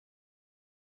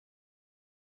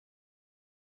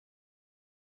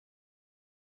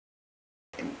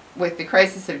with the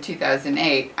crisis of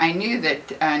 2008, I knew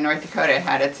that North Dakota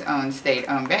had its own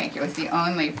state-owned bank. It was the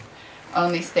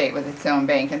only state with its own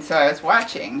bank, and so I was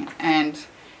watching. And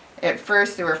at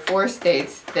first, there were 4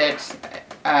 states that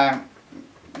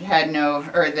had no,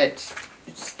 or that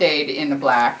stayed in the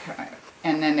black,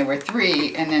 and then there were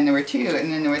 3, and then there were 2,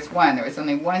 and then there was 1. There was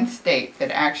only 1 state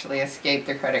that actually escaped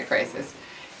the credit crisis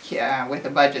with a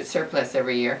budget surplus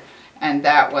every year, and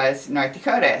that was North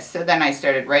Dakota. So then I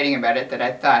started writing about it, that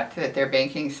I thought that their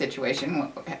banking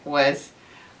situation was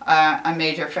a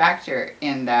major factor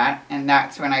in that, and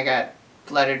that's when I got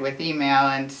flooded with email,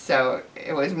 and so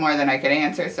it was more than I could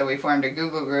answer, so we formed a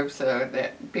Google group so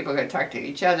that people could talk to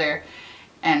each other,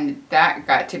 and that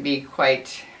got to be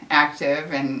quite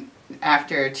active, and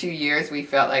after 2 years we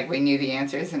felt like we knew the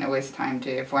answers and it was time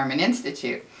to form an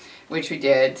institute, which we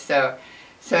did. So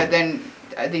then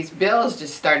these bills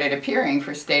just started appearing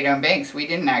for state-owned banks. We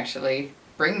didn't actually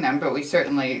bring them, but we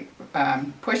certainly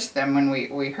pushed them when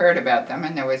we heard about them,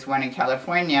 and there was one in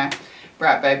California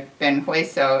brought by Ben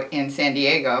Hueso in San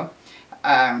Diego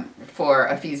for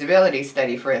a feasibility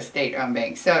study for a state-owned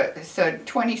bank. So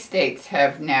 20 states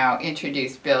have now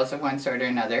introduced bills of one sort or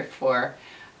another for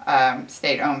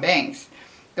state-owned banks.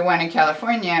 The one in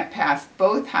California passed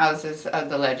both houses of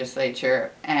the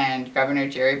legislature, and Governor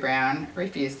Jerry Brown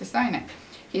refused to sign it.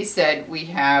 He said, we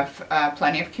have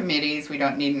plenty of committees, we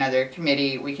don't need another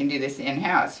committee, we can do this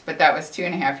in-house. But that was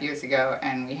 2.5 years ago,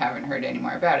 and we haven't heard any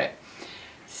more about it.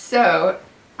 So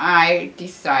I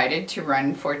decided to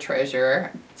run for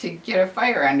treasurer to get a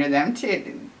fire under them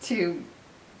to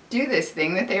do this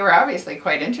thing that they were obviously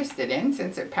quite interested in,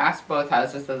 since it passed both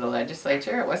houses of the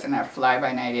legislature. It wasn't a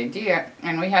fly-by-night idea,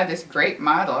 and we had this great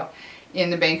model in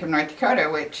the Bank of North Dakota,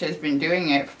 which has been doing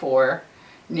it for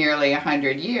nearly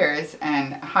 100 years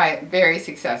and very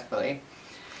successfully.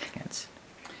 Yes.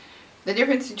 The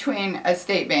difference between a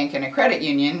state bank and a credit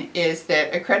union is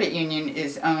that a credit union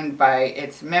is owned by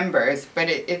its members, but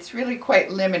it's really quite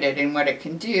limited in what it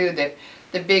can do. That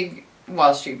the big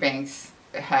Wall Street banks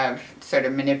have sort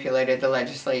of manipulated the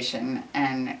legislation,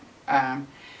 and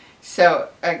so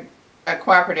a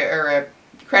cooperative or a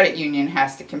credit union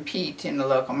has to compete in the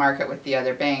local market with the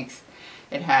other banks.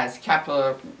 It has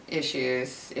capital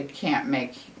issues, it can't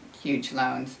make huge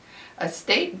loans. A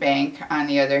state bank, on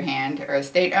the other hand, or a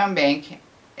state-owned bank,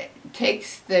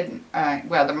 takes the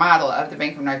model of the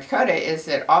Bank of North Dakota is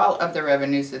that all of the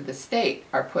revenues of the state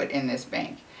are put in this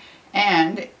bank.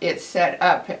 And it's set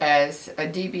up as a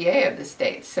DBA of the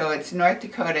state. So it's North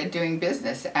Dakota doing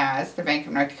business as the Bank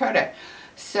of North Dakota.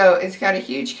 So it's got a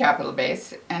huge capital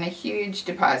base and a huge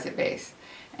deposit base.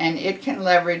 And it can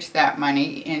leverage that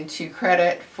money into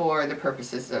credit for the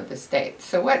purposes of the state.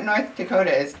 So what North Dakota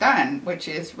has done, which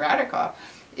is radical,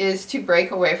 is to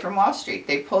break away from Wall Street.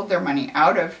 They pulled their money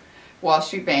out of Wall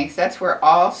Street banks. That's where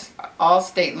all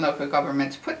state and local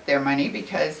governments put their money,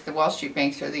 because the Wall Street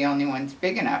banks are the only ones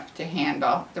big enough to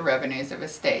handle the revenues of a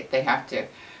state. They have to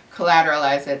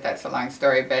collateralize it. That's a long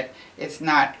story, but it's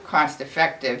not cost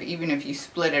effective. Even if you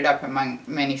split it up among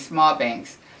many small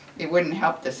banks, it wouldn't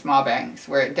help the small banks,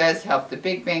 where it does help the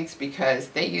big banks because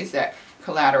they use that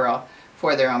collateral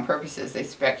for their own purposes. They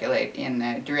speculate in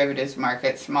the derivatives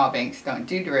market. Small banks don't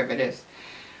do derivatives.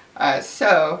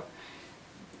 So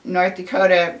North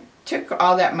Dakota took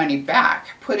all that money back,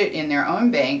 put it in their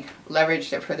own bank,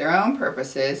 leveraged it for their own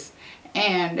purposes,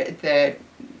 and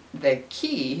the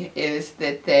key is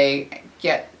that they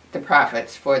get the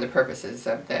profits for the purposes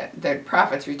of the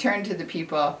profits returned to the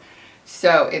people.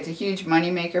 So it's a huge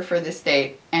moneymaker for the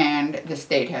state, and the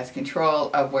state has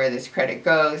control of where this credit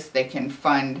goes. They can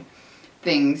fund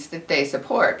things that they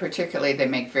support. Particularly, they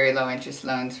make very low interest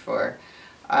loans for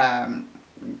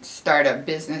startup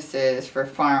businesses, for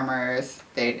farmers.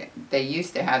 They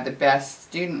used to have the best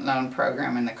student loan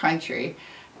program in the country.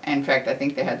 In fact, I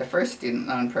think they had the first student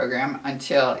loan program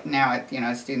until now.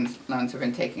 Student loans have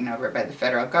been taken over by the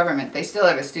federal government. They still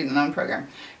have a student loan program,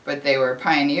 but they were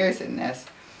pioneers in this.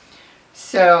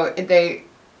 So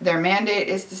their mandate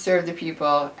is to serve the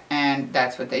people, and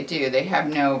that's what they do. They have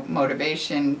no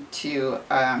motivation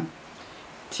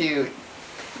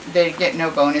they get no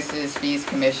bonuses, fees,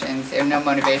 commissions. They have no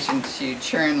motivation to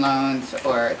churn loans,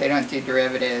 or they don't do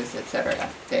derivatives, etc.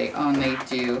 They only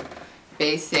do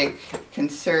basic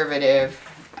conservative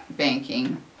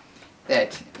banking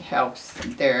that helps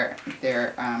their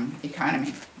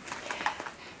economy.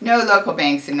 No local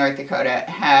banks in North Dakota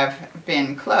have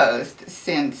been closed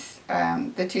since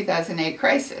the 2008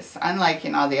 crisis, unlike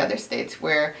in all the other states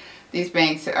where these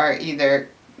banks are either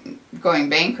going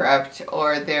bankrupt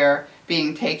or they're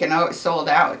being taken out, sold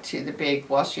out to the big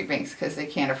Wall Street banks because they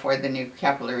can't afford the new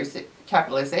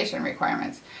capitalization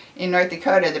requirements. In North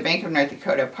Dakota, the Bank of North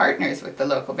Dakota partners with the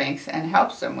local banks and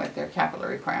helps them with their capital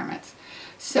requirements.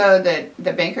 So that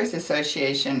the Bankers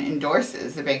Association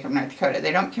endorses the Bank of North Dakota.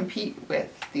 They don't compete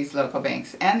with these local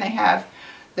banks, and they have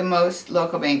the most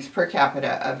local banks per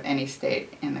capita of any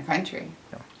state in the country.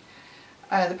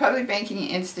 The Public Banking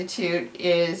Institute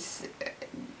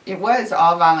it was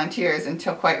all volunteers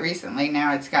until quite recently.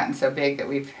 Now it's gotten so big that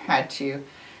we've had to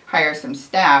hire some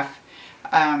staff,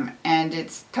 and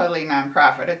it's totally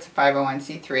nonprofit. It's a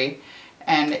 501c3,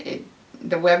 and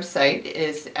the website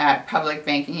is at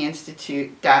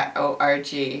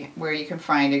publicbankinginstitute.org, where you can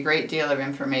find a great deal of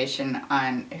information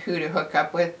on who to hook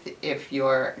up with if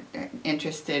you're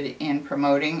interested in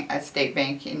promoting a state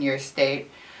bank in your state,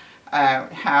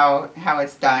 how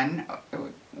it's done,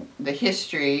 the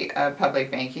history of public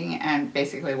banking, and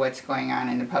basically what's going on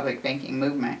in the public banking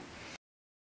movement.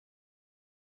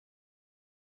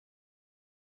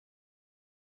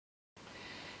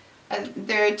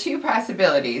 There are two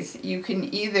possibilities. You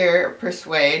can either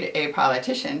persuade a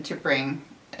politician to bring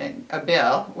a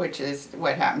bill, which is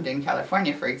what happened in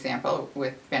California, for example,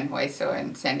 with Ben Hueso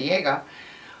in San Diego,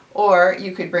 or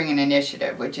you could bring an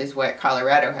initiative, which is what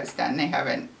Colorado has done. They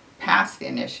haven't passed the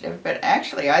initiative, but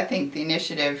actually I think the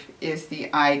initiative is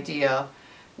the ideal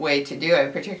way to do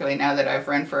it, particularly now that I've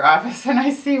run for office and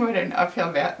I see what an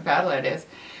uphill battle it is.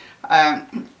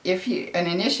 If an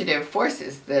initiative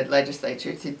forces the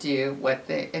legislature to do what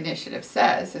the initiative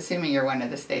says, assuming you're one of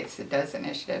the states that does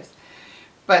initiatives.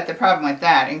 But the problem with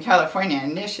that, in California, an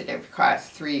initiative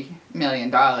costs $3 million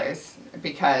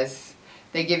because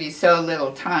they give you so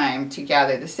little time to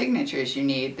gather the signatures you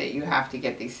need that you have to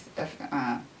get these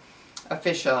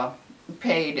official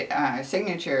paid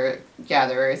signature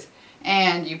gatherers.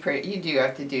 And you do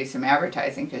have to do some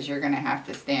advertising because you're going to have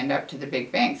to stand up to the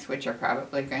big banks, which are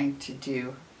probably going to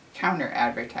do counter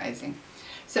advertising.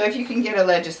 So if you can get a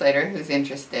legislator who's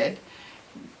interested,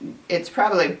 it's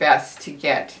probably best to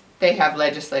they have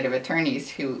legislative attorneys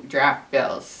who draft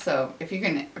bills. So if you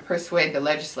can persuade the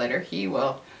legislator, he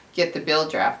will get the bill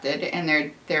drafted. And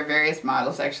there are various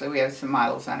models. Actually, we have some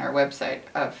models on our website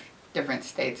of different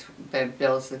states, the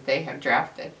bills that they have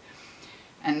drafted.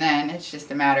 And then it's just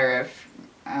a matter of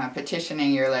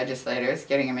petitioning your legislators,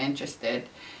 getting them interested.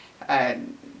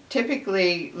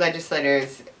 Typically,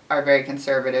 legislators are very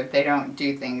conservative. They don't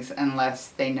do things unless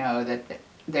they know that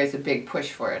there's a big push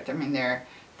for it. I mean, they're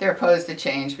opposed to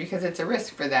change because it's a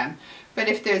risk for them. But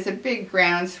if there's a big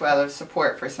groundswell of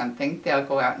support for something, they'll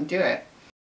go out and do it.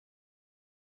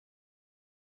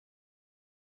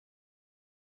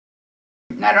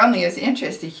 Not only is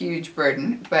interest a huge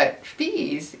burden, but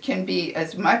fees can be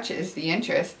as much as the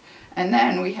interest. And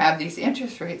then we have these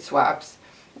interest rate swaps,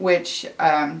 which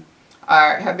they're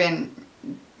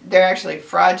actually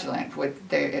fraudulent.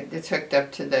 It's hooked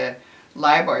up to the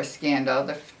LIBOR scandal.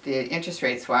 The interest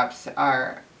rate swaps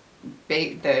are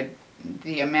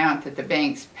the amount that the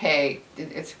banks pay.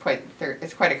 It's quite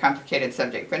a complicated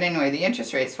subject. But anyway, the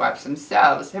interest rate swaps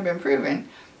themselves have been proven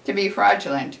to be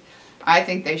fraudulent. I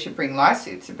think they should bring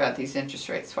lawsuits about these interest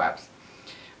rate swaps.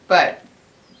 And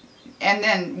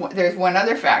then there's one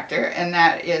other factor, and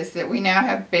that is that we now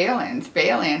have bail-ins.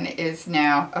 Bail-in is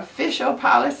now official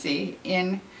policy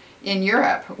in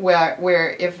Europe,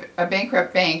 where if a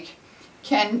bankrupt bank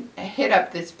can hit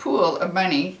up this pool of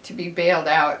money to be bailed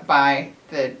out by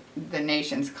the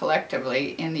nations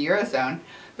collectively in the Eurozone,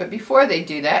 but before they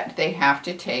do that, they have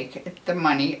to take the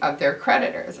money of their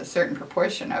creditors, a certain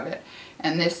proportion of it.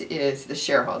 And this is the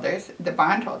shareholders, the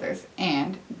bondholders,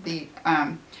 and the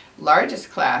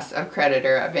largest class of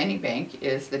creditor of any bank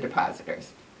is the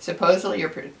depositors. Supposedly you're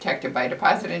protected by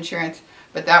deposit insurance,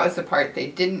 but that was the part they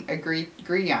didn't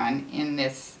agree on in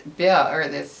this bill, or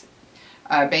this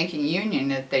banking union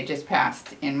that they just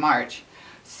passed in March.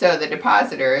 So the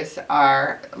depositors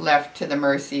are left to the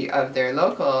mercy of their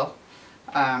local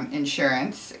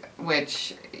insurance,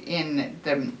 which in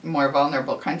the more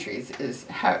vulnerable countries is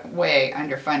way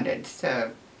underfunded.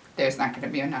 So there's not going to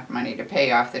be enough money to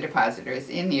pay off the depositors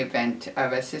in the event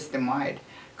of a system-wide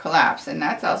collapse. And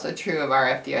that's also true of our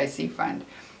FDIC fund.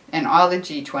 And all the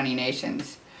G20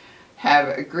 nations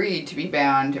have agreed to be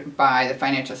bound by the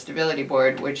Financial Stability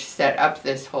Board, which set up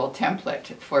this whole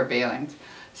template for bail-ins.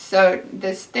 So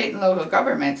the state and local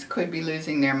governments could be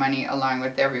losing their money along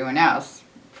with everyone else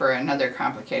for another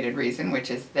complicated reason,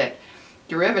 which is that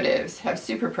derivatives have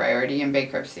super priority in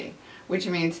bankruptcy, which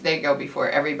means they go before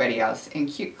everybody else,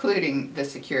 including the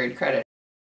secured credit.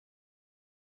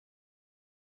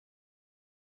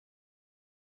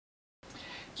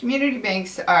 Community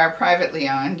banks are privately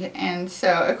owned, and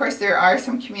so of course there are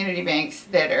some community banks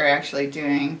that are actually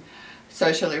doing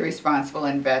socially responsible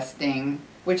investing,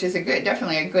 which is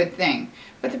definitely a good thing.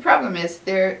 But the problem is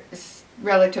they're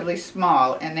relatively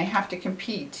small, and they have to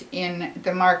compete in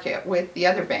the market with the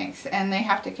other banks, and they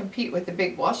have to compete with the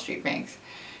big Wall Street banks.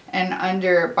 And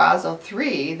under Basel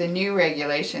III, the new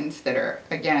regulations that are,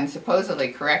 again,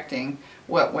 supposedly correcting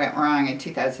what went wrong in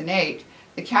 2008,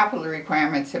 the capital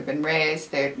requirements have been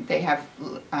raised. They have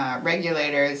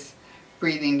regulators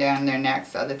breathing down their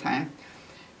necks all the time.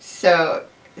 So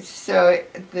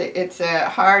it's a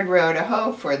hard row to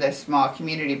hoe for the small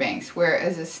community banks,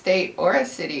 whereas a state or a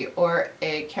city or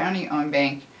a county-owned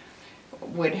bank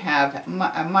would have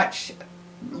a much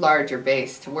larger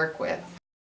base to work with.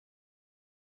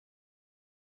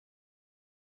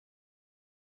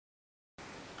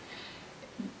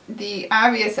 The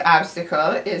obvious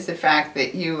obstacle is the fact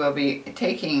that you will be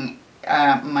taking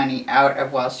money out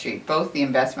of Wall Street, both the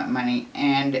investment money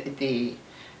and the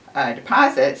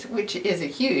deposits, which is a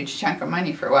huge chunk of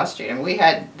money for Wall Street. And we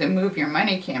had the Move Your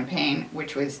Money campaign,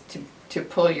 which was to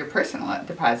pull your personal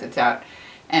deposits out,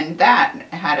 and that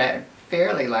had a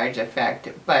fairly large effect.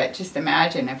 But just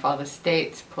imagine if all the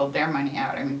states pulled their money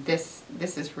out. I mean,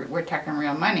 we're talking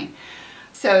real money.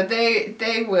 So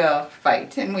they will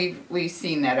fight, and we've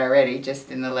seen that already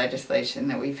just in the legislation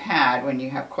that we've had. When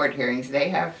you have court hearings, they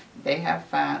have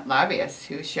lobbyists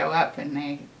who show up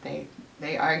and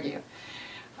they argue.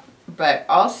 But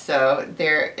also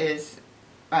there is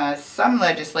some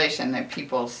legislation that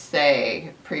people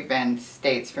say prevents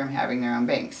states from having their own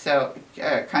banks, so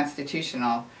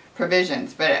constitutional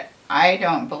provisions. But I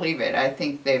don't believe it. I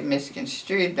think they've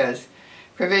misconstrued those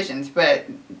provisions, but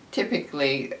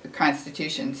typically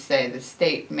constitutions say the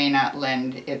state may not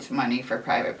lend its money for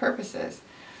private purposes,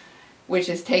 which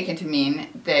is taken to mean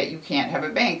that you can't have a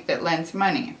bank that lends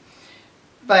money.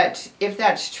 But if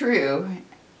that's true,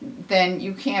 then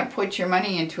you can't put your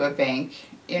money into a bank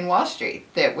in Wall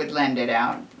Street that would lend it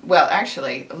out. Well,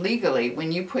 actually, legally,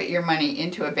 when you put your money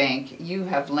into a bank, you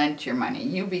have lent your money.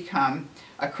 You become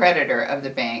a creditor of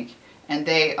the bank, and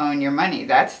they own your money.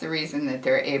 That's the reason that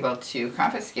they're able to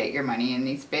confiscate your money in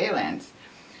these bail-ins.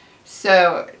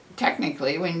 So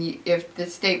technically, if the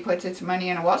state puts its money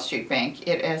in a Wall Street bank,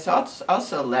 it has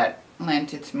also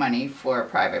lent its money for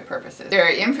private purposes. There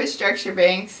are infrastructure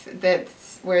banks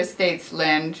where states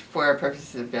lend for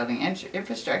purposes of building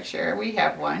infrastructure. We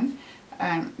have one.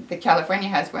 California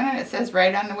has one, and it says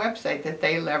right on the website that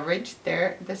they leverage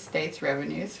the state's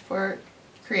revenues for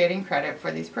creating credit for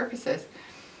these purposes.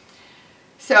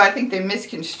 So I think they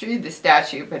misconstrued the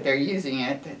statute, but they're using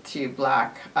it to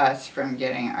block us from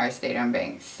getting our state-owned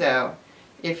banks. So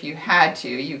if you had to,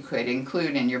 you could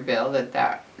include in your bill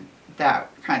that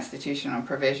constitutional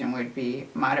provision would be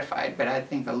modified. But I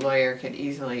think a lawyer could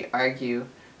easily argue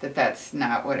that that's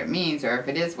not what it means, or if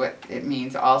it is what it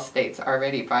means, all states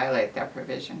already violate that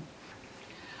provision.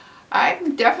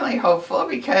 I'm definitely hopeful,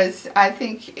 because I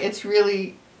think it's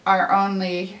really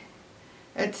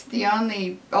it's the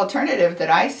only alternative that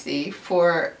I see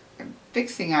for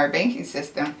fixing our banking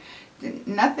system.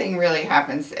 Nothing really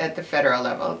happens at the federal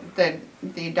level.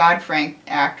 The Dodd-Frank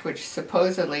Act, which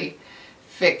supposedly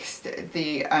fixed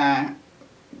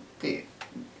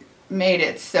made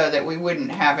it so that we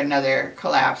wouldn't have another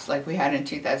collapse like we had in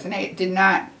 2008, did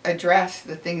not address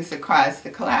the things that caused the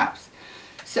collapse.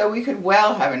 So we could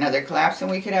well have another collapse, and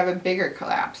we could have a bigger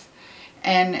collapse.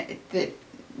 And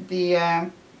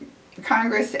the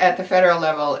Congress at the federal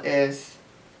level is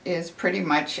pretty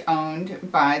much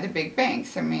owned by the big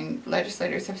banks. I mean,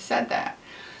 legislators have said that.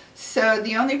 So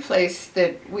the only place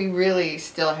that we really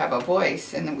still have a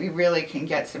voice and that we really can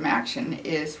get some action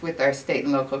is with our state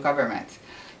and local governments.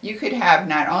 You could have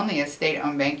not only a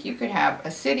state-owned bank, you could have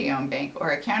a city-owned bank or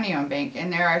a county-owned bank,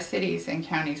 and there are cities and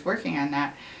counties working on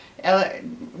that.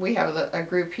 We have a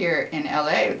group here in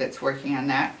LA that's working on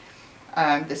that.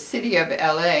 The city of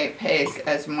LA pays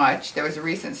as much. There was a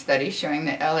recent study showing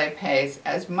that LA pays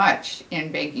as much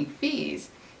in banking fees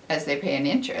as they pay in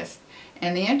interest.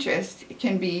 And the interest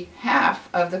can be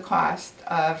half of the cost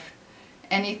of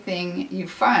anything you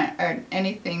fund, or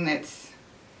anything that's,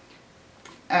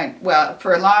 well,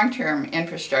 for long-term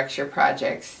infrastructure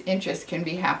projects, interest can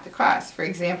be half the cost. For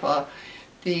example,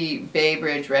 the Bay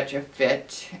Bridge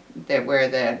retrofit, where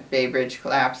the Bay Bridge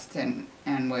collapsed and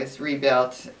was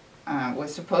rebuilt,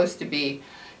 was supposed to be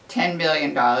 $10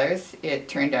 billion. It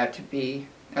turned out to be,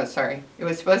 it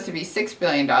was supposed to be $6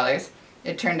 billion.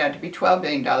 It turned out to be $12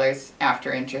 billion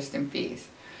after interest and fees.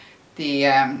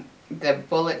 The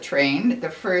bullet train, the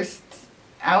first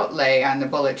outlay on the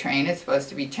bullet train is supposed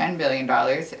to be $10 billion,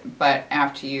 but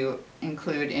after you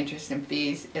include interest and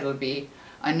fees, it'll be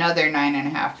another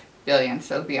 $9.5 billion,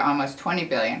 so it'll be almost $20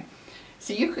 billion.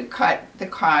 So you could cut the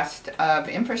cost of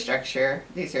infrastructure.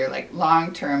 These are like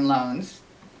long-term loans.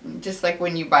 Just like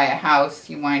when you buy a house,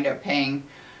 you wind up paying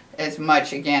as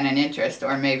much again in interest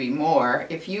or maybe more.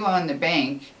 If you own the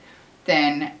bank,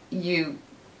 then you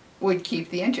would keep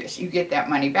the interest. You get that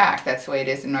money back. That's the way it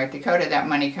is in North Dakota. That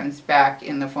money comes back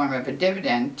in the form of a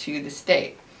dividend to the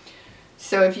state.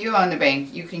 So if you own the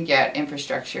bank, you can get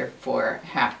infrastructure for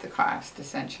half the cost,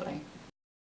 essentially.